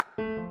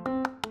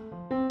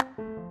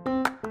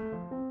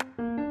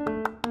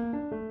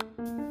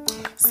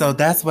So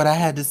that's what I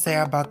had to say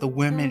about the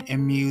women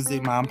in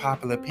music, my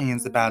unpopular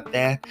opinions about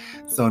that.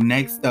 So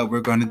next up, we're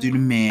going to do the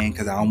men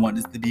because I don't want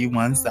this to be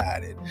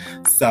one-sided.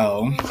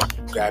 So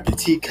grab your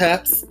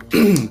teacups.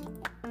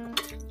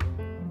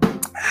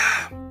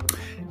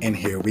 And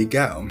here we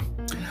go.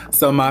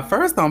 So my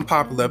first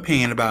unpopular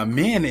opinion about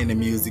men in the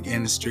music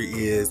industry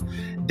is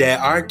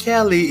that R.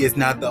 Kelly is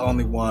not the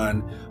only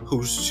one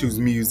whose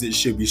music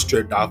should be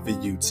stripped off of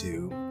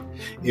YouTube.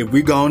 If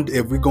we're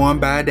going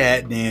by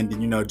that, then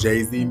you know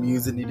Jay-Z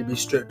music need to be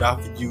stripped off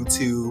of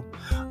YouTube.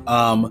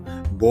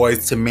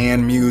 Boys to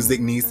Men music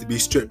needs to be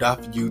stripped off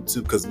of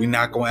YouTube because we're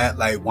not gonna act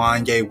like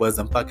Wanye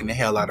wasn't fucking the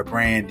hell out of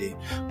Brandy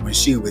when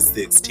she was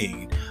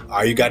 16.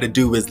 All you gotta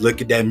do is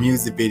look at that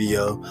music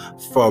video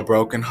for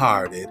Broken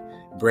Hearted.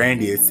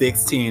 Brandy is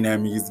 16 in that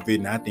music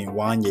video, and I think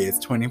Wanye is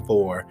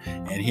 24,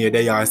 and here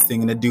they are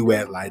singing a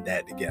duet like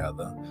that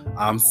together.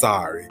 I'm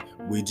sorry.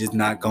 We're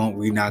not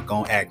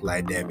gonna act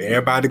like that. But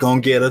everybody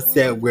gonna get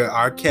upset with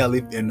R. Kelly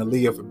and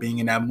Aaliyah for being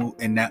in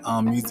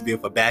that music video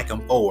for back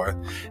and forth.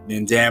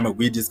 Then damn it,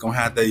 we just gonna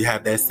have to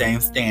have that same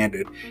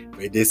standard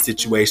for this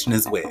situation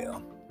as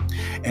well.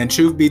 And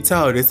truth be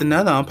told, it's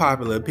another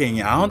unpopular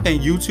opinion. I don't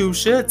think YouTube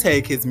should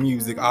take his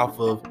music off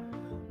of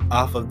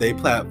their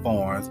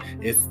platforms,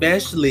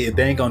 especially if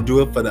they ain't gonna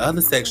do it for the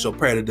other sexual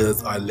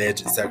predators or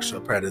alleged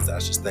sexual predators, I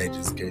should say,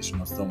 just in case you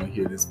know someone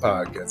hear this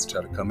podcast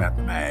try to come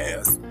after my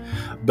ass.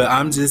 But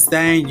I'm just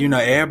saying, you know,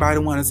 everybody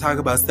want to talk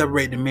about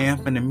separate the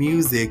man from the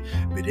music,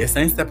 but this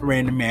ain't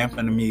separating the man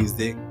from the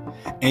music.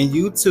 And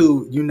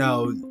YouTube, you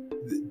know,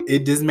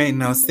 it just make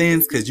no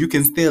sense because you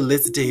can still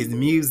listen to his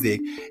music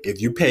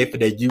if you pay for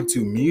that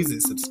YouTube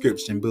music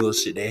subscription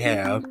bullshit they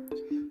have.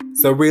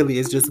 So really,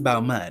 it's just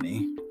about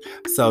money.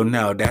 So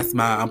no, that's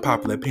my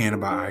unpopular opinion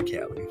about R.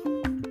 Kelly.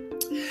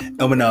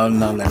 Oh no,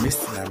 let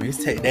me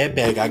take that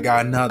back. I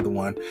got another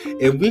one.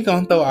 If we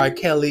gonna throw R.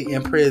 Kelly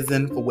in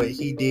prison for what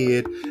he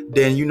did,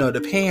 then you know the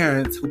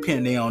parents who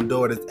pin their own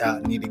daughters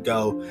out need to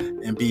go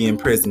and be in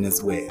prison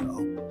as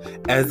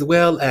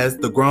well as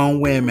the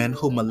grown women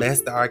who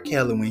molested R.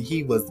 Kelly when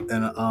he was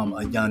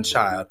a young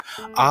child.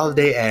 All of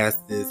their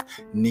asses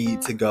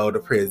need to go to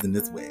prison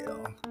as well.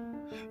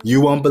 You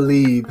won't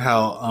believe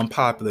how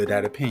unpopular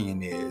that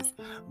opinion is.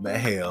 But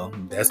hell,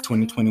 that's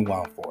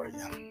 2021 for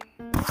you.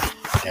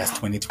 That's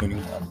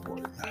 2021 for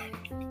you.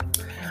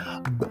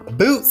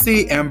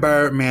 Bootsy and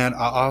Birdman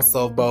are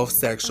also both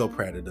sexual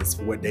predators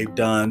for what they've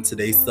done to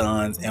their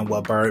sons and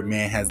what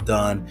Birdman has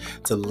done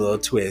to Lil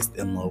Twist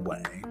and Lil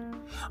Wayne.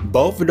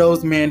 Both of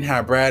those men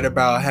have bragged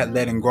about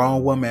letting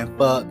grown women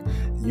fuck,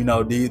 you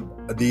know,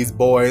 these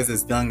boys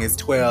as young as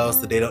 12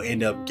 so they don't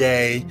end up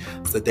gay,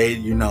 so they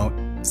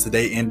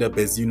end up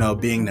as, you know,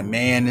 being the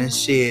man and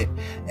shit,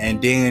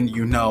 and then,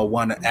 you know,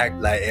 want to act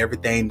like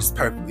everything's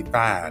perfectly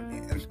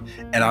fine.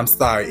 And I'm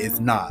sorry, it's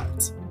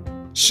not.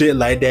 Shit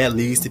like that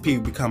leads to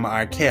people becoming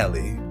R.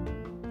 Kelly.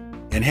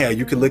 And hell,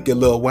 you can look at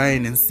Lil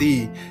Wayne and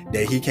see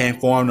that he can't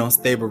form no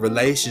stable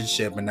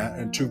relationship.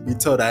 And truth be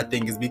told, I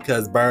think it's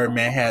because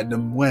Birdman had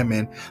them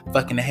women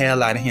fucking the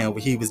hell out of him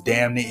when he was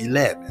damn near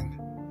 11.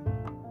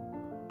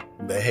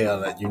 But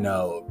hell, you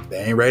know,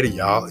 they ain't ready,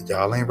 y'all.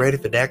 Y'all ain't ready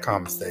for that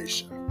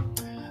conversation.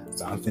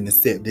 So I'm finna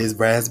sip this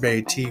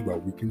raspberry tea while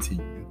we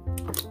continue.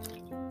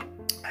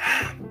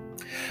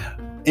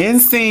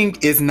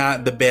 NSYNC is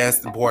not the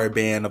best boy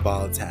band of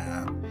all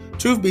time.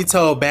 Truth be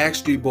told,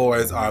 Backstreet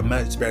Boys are a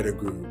much better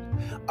group.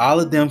 All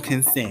of them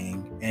can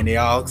sing, and they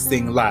all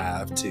sing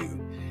live too.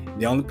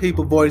 The only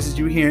people voices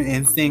you hear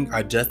in NSYNC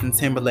are Justin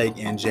Timberlake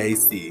and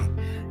Jay-Z.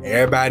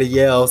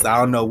 Everybody else, I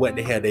don't know what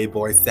the hell their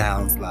voice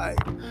sounds like.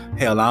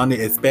 Hell,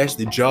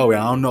 especially Joey.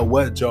 I don't know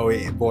what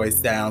Joey's voice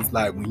sounds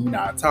like when he's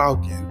not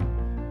talking.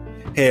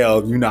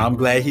 Hell, you know, I'm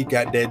glad he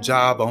got that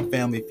job on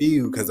Family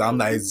Feud because I'm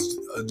like,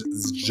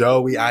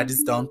 Joey, I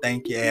just don't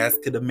think your ass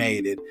could have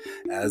made it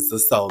as a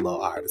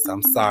solo artist.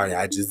 I'm sorry,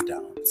 I just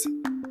don't.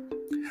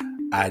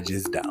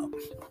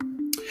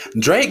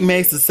 Drake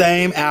makes the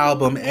same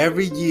album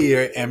every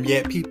year and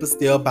yet people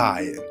still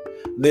buy it.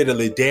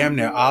 Literally, damn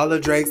near all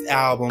of Drake's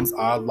albums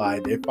are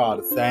like, they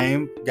follow the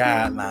same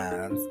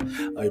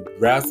guidelines. Like,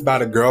 raps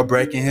about a girl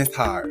breaking his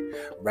heart.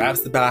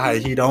 Raps about how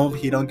he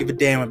don't give a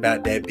damn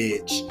about that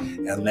bitch.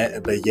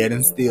 But yet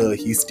and still,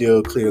 he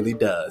still clearly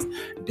does.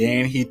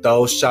 Then he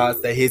throws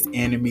shots at his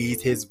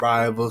enemies, his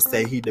rivals,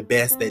 say he the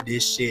best at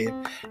this shit.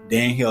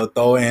 Then he'll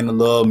throw in a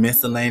little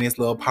miscellaneous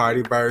little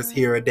party verse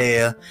here or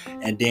there.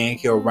 And then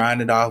he'll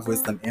round it off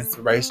with some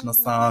inspirational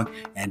song.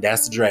 And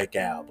that's the Drake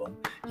album.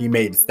 He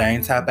made the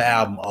same type of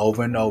album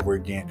over and over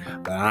again.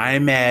 But I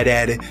ain't mad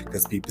at it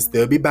because people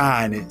still be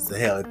buying it. So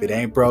hell, if it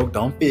ain't broke,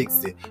 don't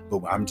fix it.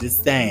 But I'm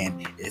just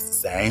saying, it's the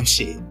same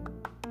shit.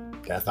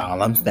 That's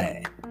all I'm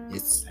saying.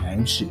 It's the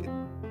same shit.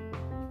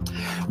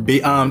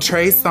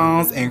 Trey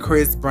Songz and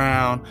Chris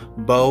Brown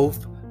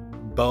both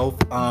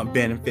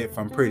benefit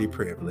from pretty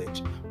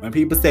privilege. When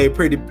people say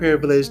pretty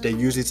privilege, they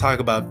usually talk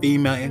about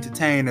female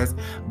entertainers,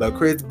 but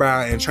Chris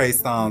Brown and Trey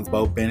Songz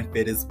both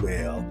benefit as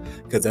well.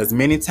 Because as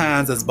many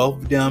times as both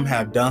of them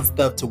have done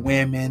stuff to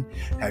women,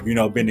 have,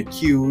 been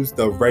accused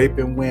of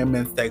raping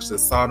women, sexually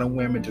assaulting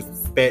women,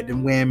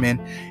 disrespecting women,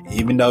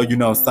 even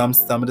though, some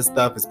of the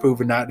stuff is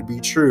proven not to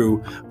be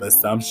true, but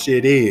some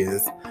shit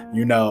is,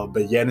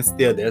 but yet and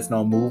still there's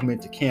no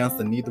movement to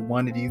cancel neither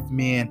one of these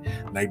men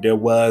like there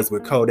was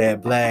with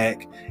Kodak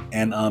Black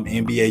and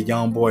NBA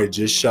YoungBoy.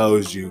 Just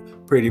shows you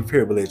pretty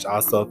privilege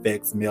also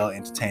affects male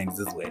entertainers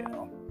as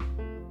well.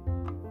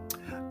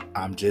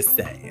 I'm just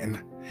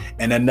saying.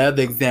 And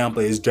another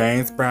example is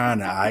James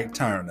Brown and Ike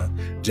Turner.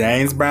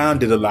 James Brown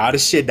did a lot of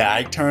shit that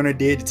Ike Turner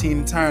did to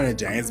Tina Turner.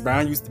 James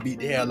Brown used to beat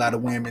the hell out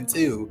of women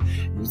too.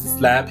 He used to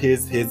slap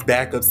his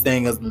backup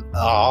singers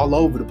all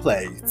over the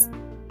place.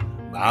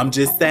 I'm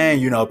just saying,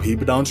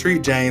 people don't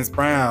treat James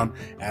Brown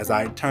as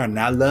Ike Turner. And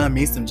I love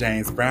me some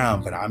James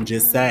Brown, but I'm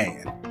just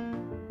saying.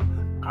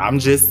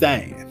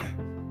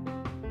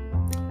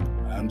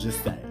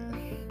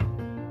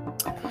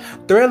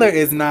 Thriller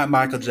is not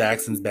Michael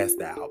Jackson's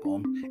best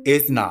album.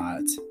 It's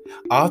not.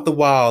 Off the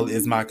Wall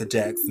is Michael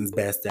Jackson's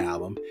best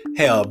album.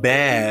 Hell,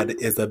 Bad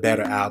is a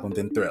better album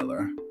than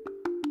Thriller.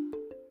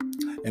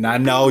 And I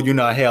know,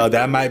 hell,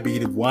 that might be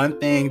the one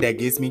thing that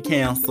gets me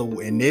canceled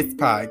in this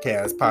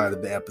podcast part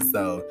of the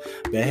episode.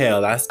 But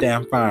hell, I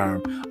stand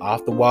firm.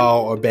 Off the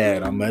Wall or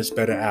Bad are much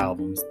better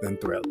albums than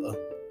Thriller.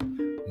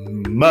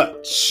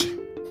 Much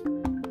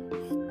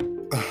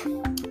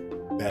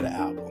better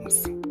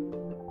albums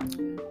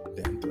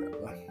than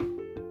Thriller.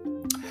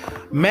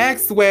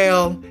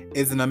 Maxwell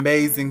is an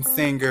amazing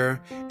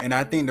singer, and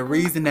I think the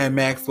reason that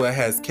Maxwell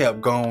has kept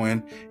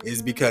going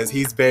is because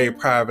he's very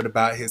private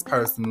about his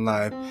personal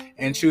life.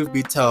 And truth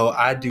be told,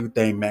 I do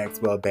think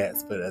Maxwell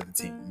bats for the other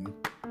team.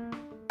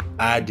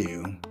 I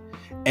do.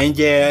 And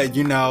yeah,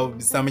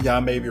 some of y'all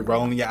may be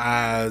rolling your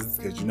eyes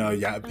because,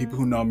 y'all, people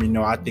who know me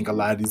know I think a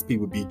lot of these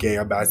people be gay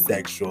or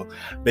bisexual.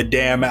 But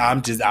damn it, I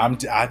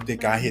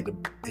think I hit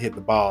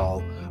the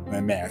ball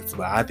with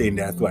Maxwell. I think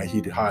that's why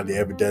he hardly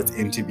ever does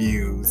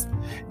interviews.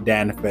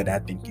 Daniford, I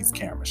think he's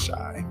camera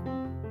shy.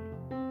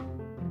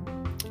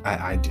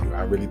 I do.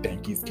 I really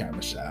think he's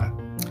camera shy.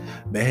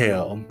 But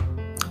hell,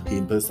 he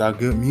puts out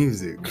good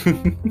music.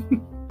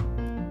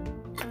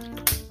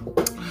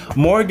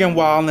 Morgan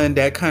Wallen,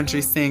 that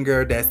country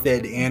singer that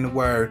said the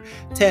N-word,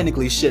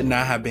 technically should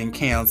not have been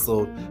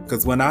canceled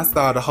because when I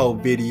saw the whole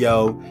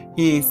video,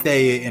 he didn't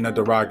say it in a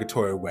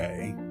derogatory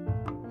way.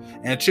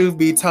 And truth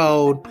be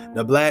told,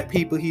 the black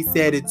people he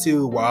said it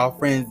to were all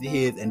friends of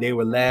his and they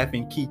were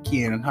laughing,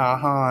 kikiing, and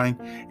ha-haing.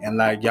 And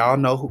like y'all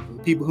know,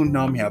 people who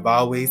know me have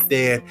always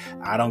said,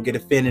 I don't get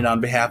offended on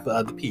behalf of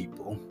other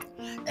people.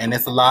 And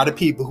there's a lot of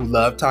people who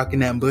love talking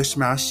that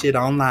bushmouth shit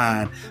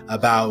online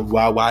about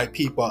why white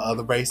people or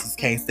other races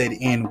can't say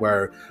the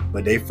N-word,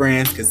 but their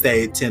friends can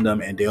say it to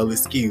them and they'll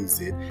excuse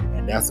it.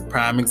 And that's a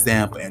prime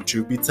example. And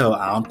truth be told,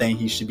 I don't think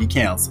he should be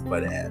canceled for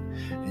that.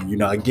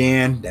 And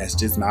again, that's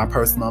just my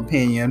personal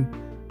opinion.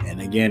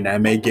 And again,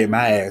 that may get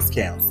my ass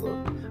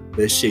canceled.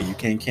 But shit, you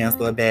can't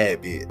cancel a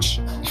bad bitch.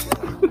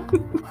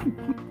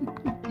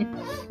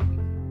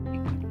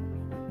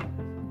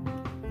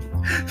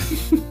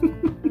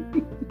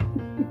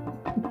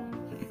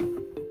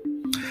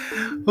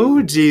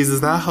 Oh,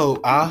 Jesus, I hope,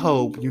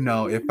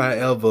 if I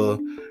ever,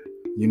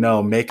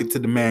 make it to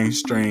the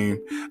mainstream,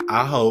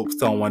 I hope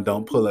someone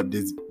don't pull up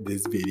this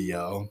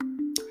video.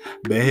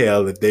 But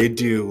hell, if they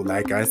do,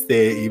 like I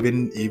said,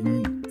 even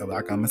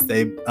like I'm gonna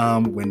say,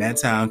 when that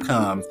time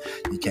comes,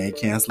 you can't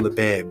cancel a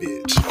bad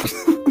bitch.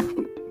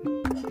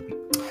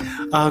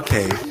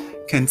 Okay,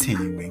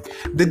 continuing.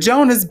 The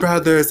Jonas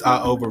Brothers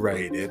are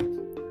overrated.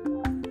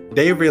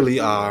 They really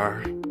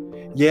are.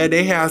 Yeah,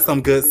 they have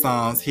some good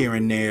songs here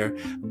and there,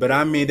 but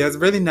there's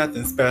really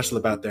nothing special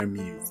about their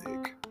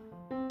music.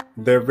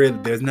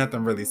 There's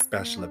nothing really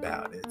special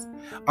about it.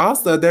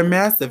 Also, they're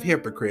massive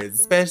hypocrites,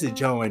 especially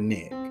Joe and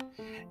Nick.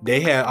 They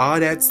had all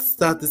that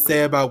stuff to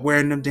say about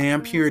wearing them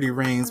damn purity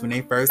rings when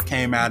they first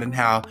came out and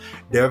how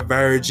they're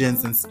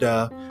virgins and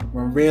stuff,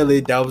 when really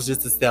that was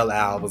just to sell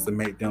albums and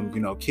make them,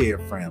 kid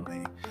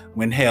friendly.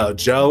 When hell,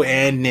 Joe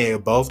and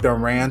Nick both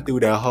done ran through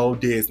their whole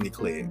Disney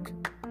clique.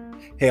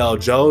 Hell,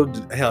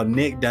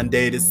 Nick done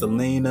dated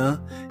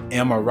Selena,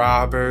 Emma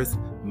Roberts,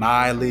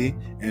 Miley,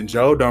 and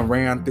Joe done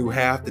ran through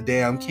half the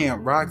damn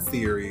Camp Rock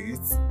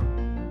series.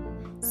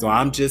 So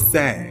I'm just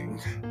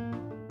saying,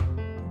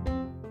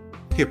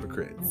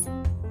 hypocrites,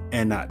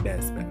 and not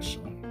that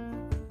special.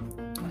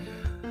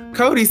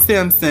 Cody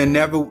Simpson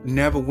never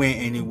went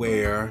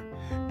anywhere,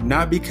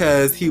 not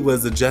because he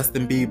was a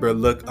Justin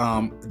Bieber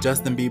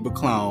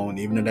clone,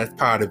 even though that's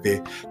part of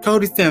it.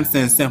 Cody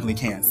Simpson simply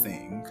can't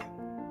sing.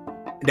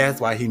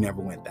 That's why he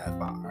never went that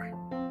far.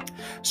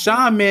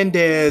 Shawn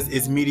Mendes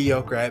is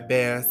mediocre at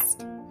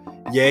best.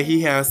 Yeah,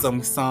 he has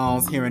some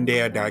songs here and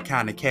there that are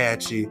kind of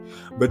catchy,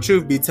 but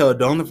truth be told,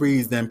 the only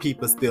reason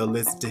people still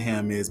listen to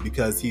him is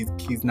because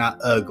he's not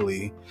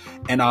ugly,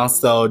 and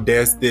also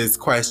there's this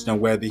question of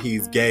whether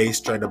he's gay,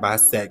 straight, or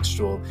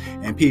bisexual,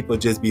 and people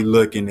just be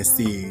looking to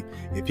see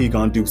if he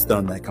gonna do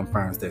something that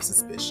confirms their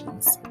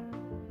suspicions.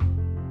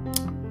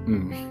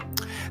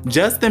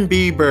 Justin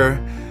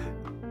Bieber,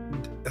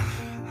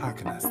 how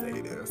can I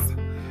say this?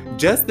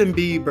 Justin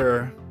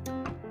Bieber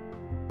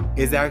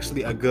is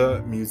actually a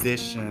good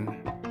musician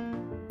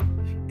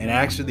and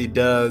actually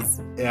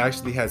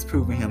has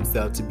proven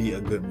himself to be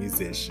a good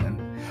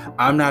musician.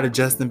 I'm not a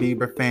Justin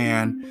Bieber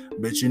fan,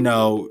 but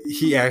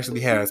he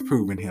actually has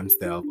proven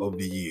himself over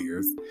the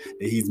years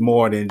that he's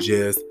more than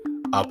just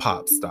a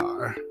pop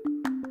star.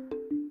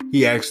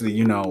 He actually,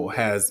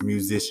 has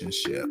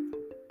musicianship.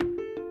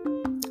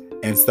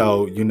 And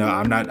so,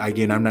 I'm not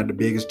the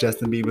biggest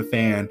Justin Bieber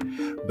fan,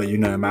 but,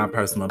 in my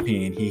personal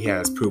opinion, he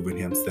has proven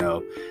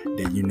himself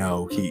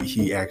that,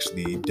 he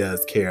actually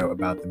does care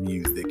about the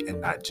music and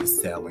not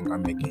just selling or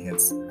making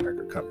his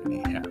record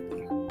company happy.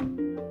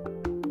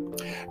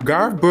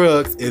 Garth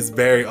Brooks is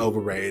very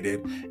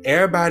overrated.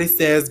 Everybody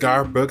says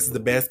Garth Brooks is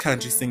the best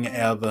country singer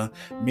ever.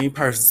 Me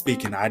personally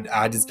speaking,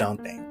 I just don't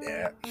think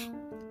that.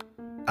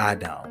 I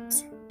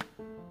don't.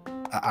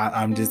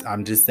 I'm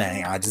just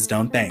saying, I just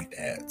don't think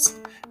that.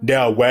 There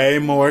are way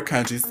more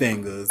country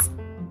singers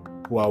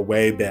who are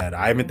way better.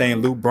 I even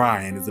think Luke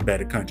Bryan is a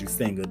better country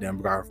singer than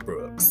Garth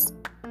Brooks.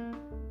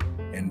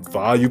 And for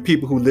all you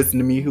people who listen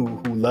to me who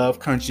love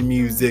country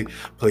music,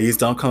 please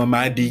don't come in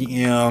my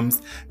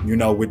DMs,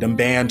 with them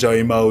banjo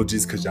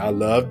emojis, because y'all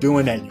love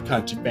doing that, you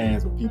country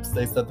fans, when people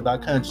say something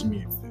about country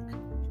music.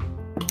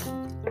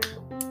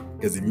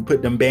 Because if you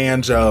put them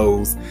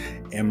banjos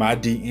in my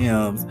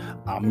DMs,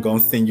 I'm going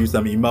to send you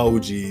some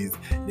emojis,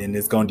 then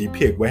it's going to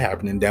depict what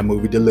happened in that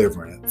movie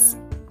Deliverance.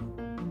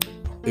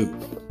 Ooh.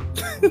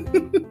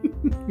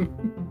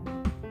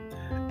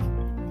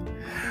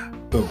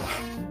 Ooh.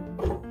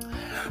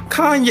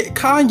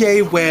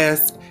 Kanye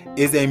West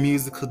is a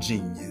musical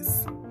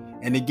genius.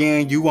 And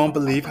again, you won't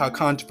believe how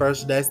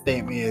controversial that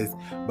statement is,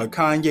 but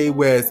Kanye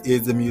West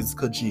is a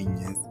musical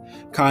genius.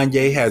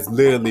 Kanye has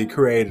literally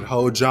created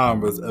whole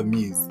genres of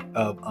music,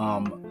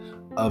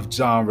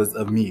 genres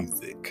of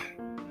music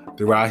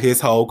throughout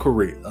his whole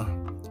career.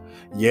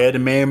 Yeah, the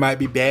man might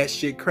be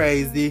batshit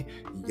crazy.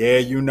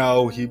 Yeah,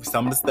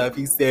 some of the stuff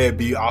he said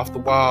be off the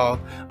wall,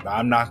 but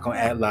I'm not gonna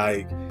act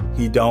like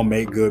he don't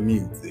make good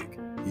music.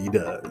 He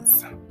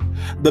does.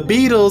 The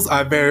Beatles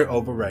are very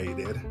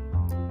overrated.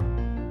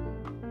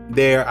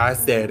 There, I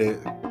said it.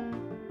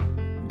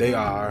 They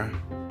are.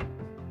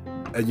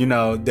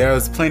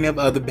 There's plenty of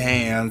other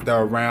bands that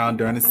are around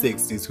during the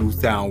 60s who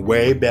sound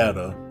way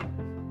better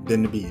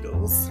than the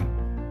Beatles.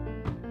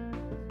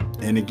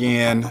 And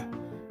again,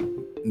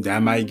 that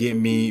might get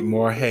me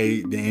more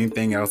hate than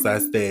anything else I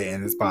said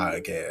in this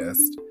podcast.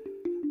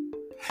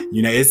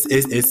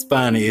 It's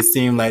funny. It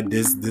seemed like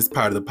this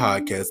part of the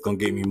podcast is going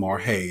to get me more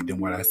hate than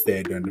what I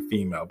said during the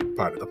female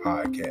part of the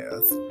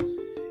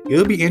podcast.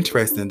 It'll be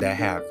interesting if that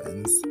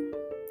happens.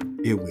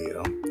 It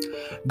will.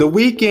 The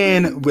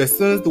Weeknd, as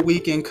soon as The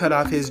Weeknd cut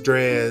off his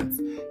dreads,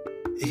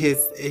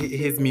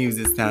 his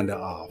music sounded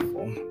awful.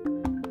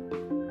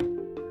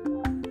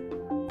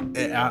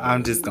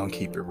 I'm just gonna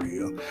keep it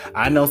real.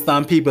 I know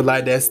some people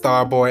like that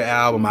Starboy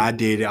album. I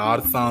did it. All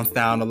the songs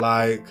sound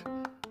alike.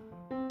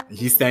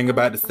 He sang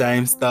about the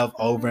same stuff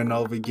over and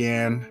over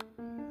again.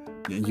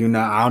 I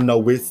don't know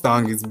which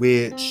song is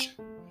which.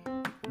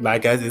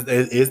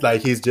 It's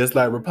like he's just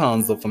like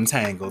Rapunzel from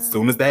Tangled. As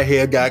soon as that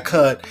hair got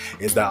cut,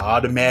 it's like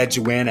all the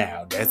magic went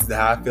out. That's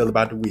how I feel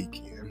about The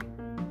Weeknd.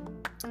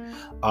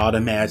 All the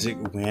magic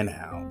went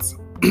out.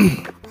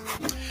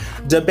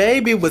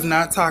 DaBaby was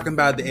not talking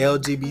about the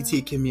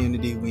LGBT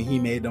community when he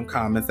made them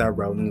comments at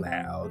Rolling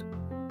Loud.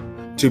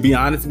 To be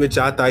honest with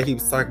you, I thought he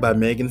was talking about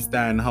Megan Thee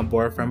Stallion and her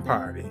boyfriend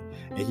Party.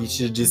 And he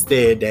should have just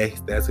said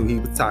that's who he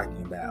was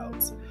talking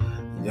about.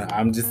 Yeah,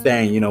 I'm just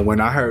saying, when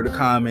I heard the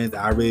comments,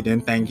 I really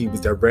didn't think he was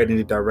directing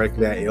it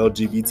directly at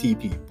LGBT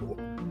people.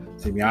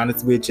 To be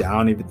honest with you, I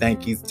don't even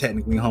think he's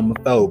technically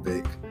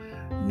homophobic.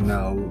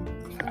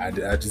 I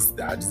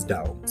just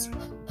don't.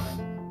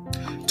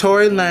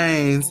 Tory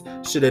Lanez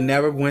should have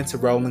never went to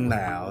Rolling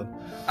Loud.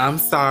 I'm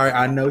sorry,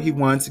 I know he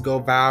wanted to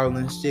go viral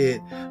and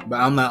shit, but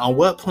I'm like, on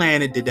what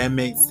planet did that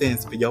make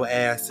sense for your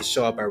ass to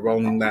show up at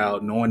Rolling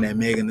Loud knowing that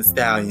Megan Thee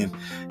Stallion,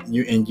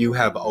 you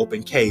have an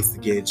open case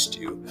against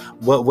you?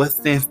 What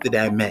sense did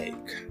that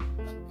make?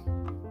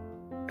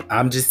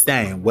 I'm just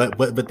saying, what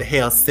the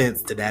hell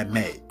sense did that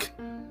make?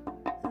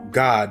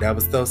 God, that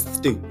was so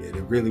stupid.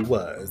 It really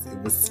was. It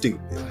was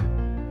stupid.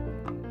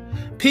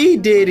 P.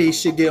 Diddy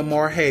should get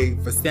more hate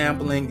for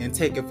sampling and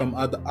taking from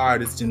other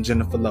artists than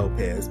Jennifer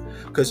Lopez.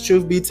 Because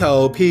truth be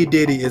told, P.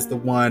 Diddy is the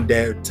one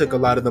that took a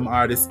lot of them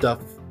artist stuff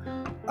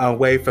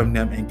away from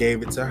them and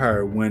gave it to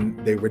her when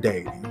they were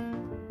dating.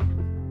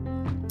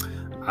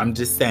 I'm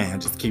just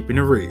saying, just keeping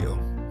it real.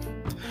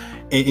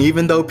 And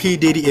even though P.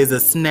 Diddy is a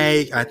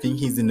snake, I think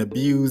he's an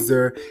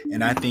abuser,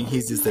 and I think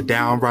he's just a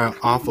downright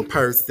awful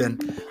person.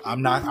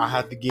 I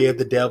have to give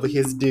the devil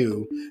his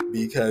due,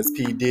 because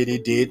P. Diddy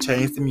did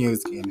change the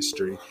music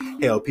industry.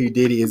 Hell, P.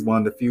 Diddy is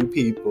one of the few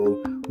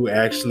people who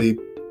actually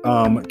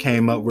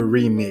came up with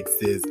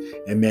remixes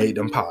and made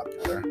them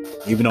popular.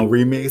 Even though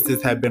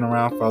remixes have been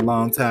around for a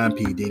long time,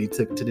 P. Diddy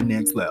took it to the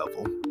next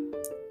level.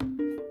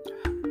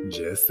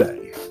 Just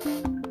saying.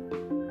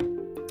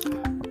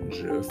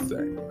 Just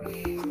saying.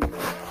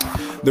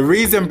 The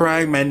reason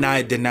Brian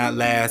McKnight did not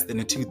last in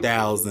the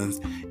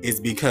 2000s is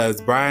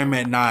because Brian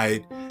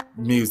McKnight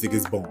music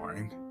is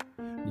boring.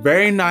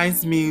 Very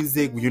nice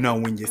music, you know,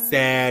 when you're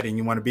sad and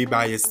you want to be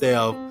by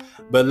yourself.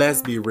 But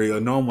let's be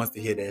real, no one wants to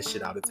hear that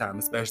shit all the time,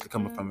 especially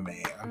coming from a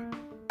man.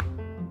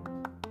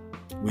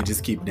 We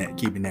just keeping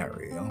that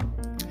real.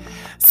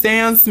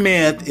 Sam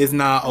Smith is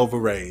not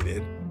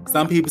overrated.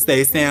 Some people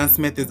say Sam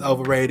Smith is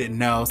overrated.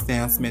 No,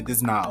 Sam Smith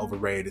is not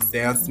overrated.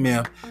 Sam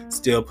Smith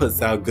still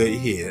puts out good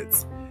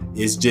hits.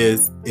 It's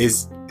just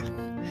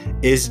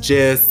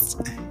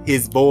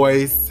his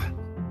voice.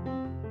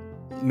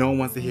 No one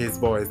wants to hear his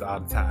voice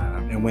all the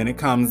time. And when it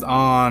comes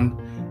on,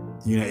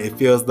 you know, it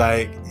feels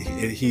like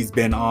he's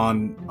been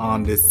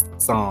on this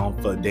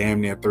song for damn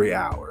near 3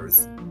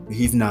 hours.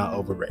 He's not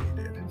overrated.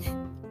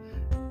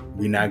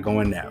 We're not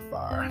going that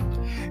far.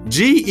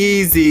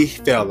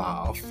 G-Eazy fell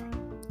off.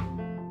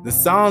 The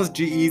songs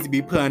G-Eazy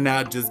be putting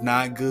out just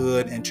not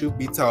good. And truth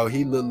be told,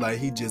 he looked like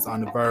he just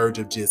on the verge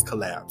of just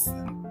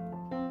collapsing.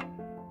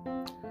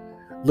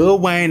 Lil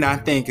Wayne, I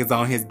think, is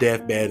on his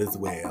deathbed as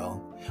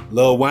well.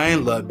 Lil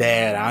Wayne looked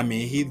bad. I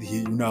mean, he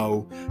you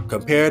know,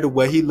 compared to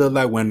what he looked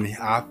like when he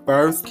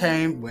first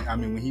came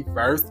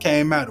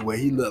out, the way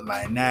he looked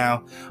like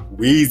now,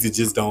 Weezy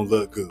just don't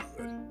look good.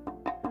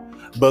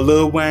 But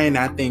Lil Wayne,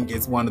 I think,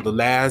 is one of the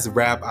last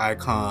rap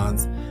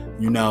icons,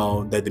 you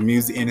know, that the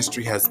music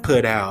industry has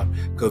put out.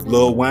 Because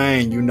Lil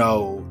Wayne, you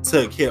know,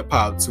 took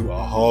hip-hop to a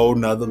whole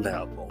nother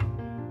level.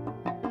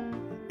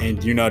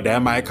 And, you know,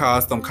 that might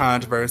cause some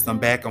controversy, some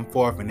back and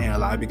forth. And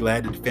hell, I'd be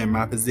glad to defend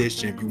my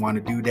position if you want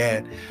to do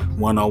that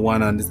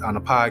one-on-one on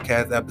a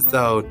podcast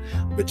episode.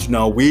 But, you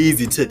know,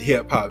 Weezy took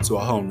hip-hop to a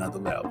whole nother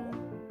level.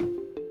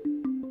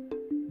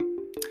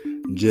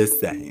 Just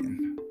saying.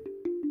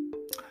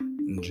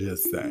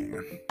 Just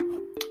saying.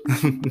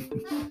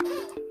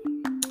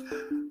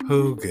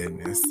 Oh,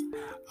 goodness.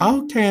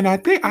 Okay, and I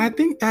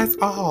think that's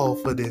all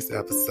for this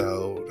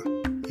episode.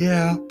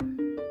 Yeah.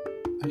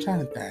 I'm trying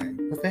to think.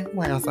 Was there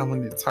anyone else I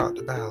wanted to talk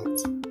about?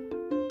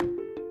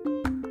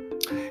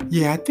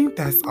 Yeah, I think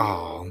that's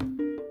all.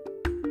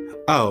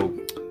 Oh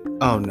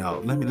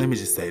no. Let me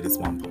just say this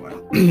one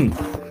point.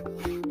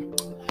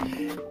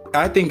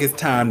 I think it's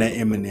time that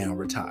Eminem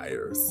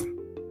retires.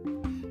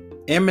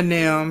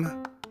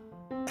 Eminem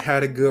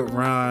had a good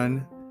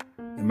run.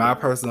 In my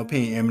personal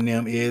opinion,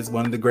 Eminem is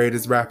one of the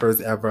greatest rappers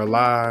ever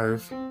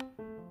alive.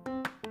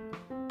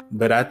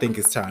 But I think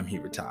it's time he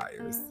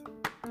retires.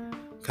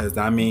 Because,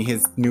 I mean,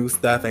 his new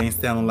stuff ain't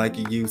selling like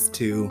it used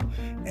to.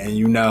 And,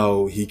 you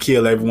know, he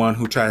killed everyone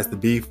who tries to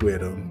beef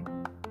with him.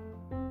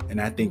 And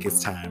I think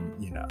it's time,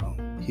 you know,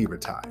 he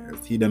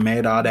retires. He done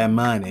made all that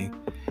money.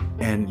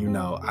 And, you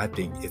know, I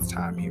think it's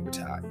time he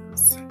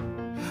retires.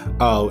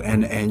 Oh,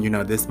 and you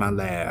know, this is my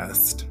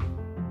last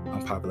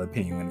unpopular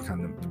opinion when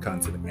it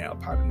comes to the male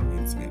part of the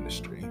music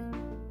industry.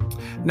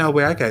 No,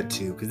 wait, I got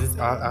two, because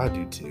I'll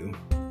do two.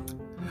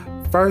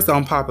 First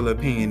unpopular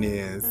opinion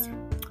is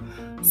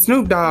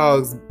Snoop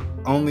Dogg's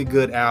only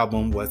good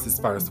album was his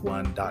first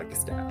one, Doggy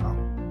Style.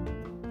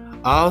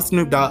 All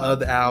Snoop Dogg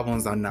other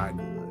albums are not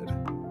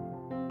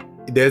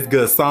good. There's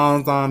good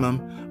songs on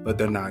them, but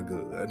they're not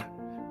good.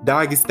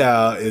 Doggy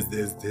Style is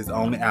his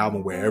only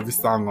album where every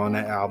song on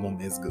that album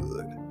is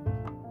good.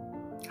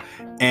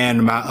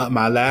 And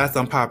my last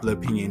unpopular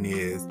opinion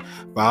is,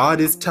 for all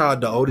this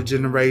talk the older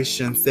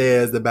generation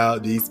says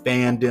about these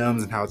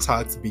fandoms and how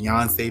toxic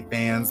Beyonce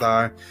fans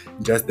are,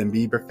 Justin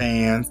Bieber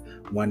fans,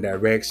 One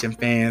Direction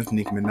fans,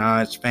 Nicki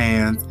Minaj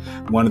fans,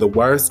 one of the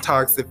worst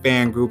toxic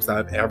fan groups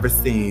I've ever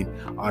seen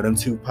are them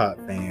Tupac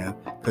fans,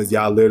 because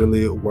y'all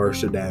literally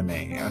worship that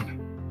man.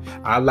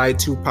 I like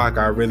Tupac,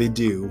 I really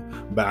do,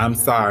 but I'm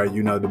sorry,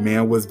 you know, the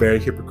man was very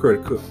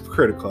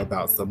hypocritical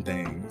about some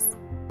things.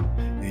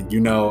 And,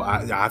 you know,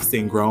 I've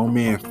seen grown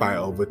men fight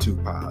over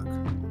Tupac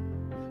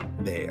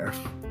there.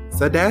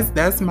 So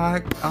that's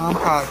my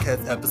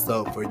podcast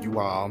episode for you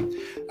all.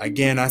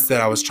 Again, I said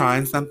I was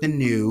trying something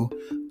new.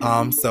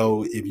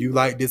 So if you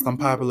like this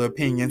unpopular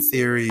opinion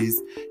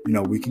series, you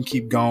know, we can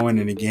keep going.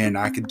 And again,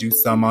 I could do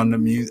some on the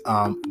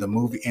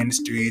movie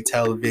industry,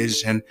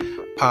 television,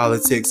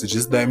 politics. So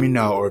just let me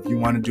know. Or if you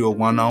want to do a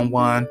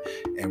one-on-one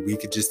and we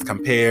could just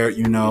compare,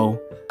 you know,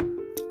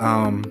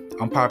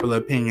 unpopular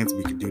opinions,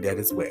 we could do that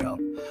as well.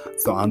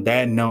 So on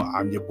that note,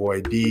 I'm your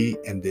boy D,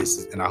 and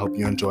I hope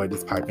you enjoyed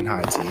this Piping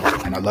Hot Tea,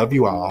 and I love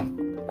you all.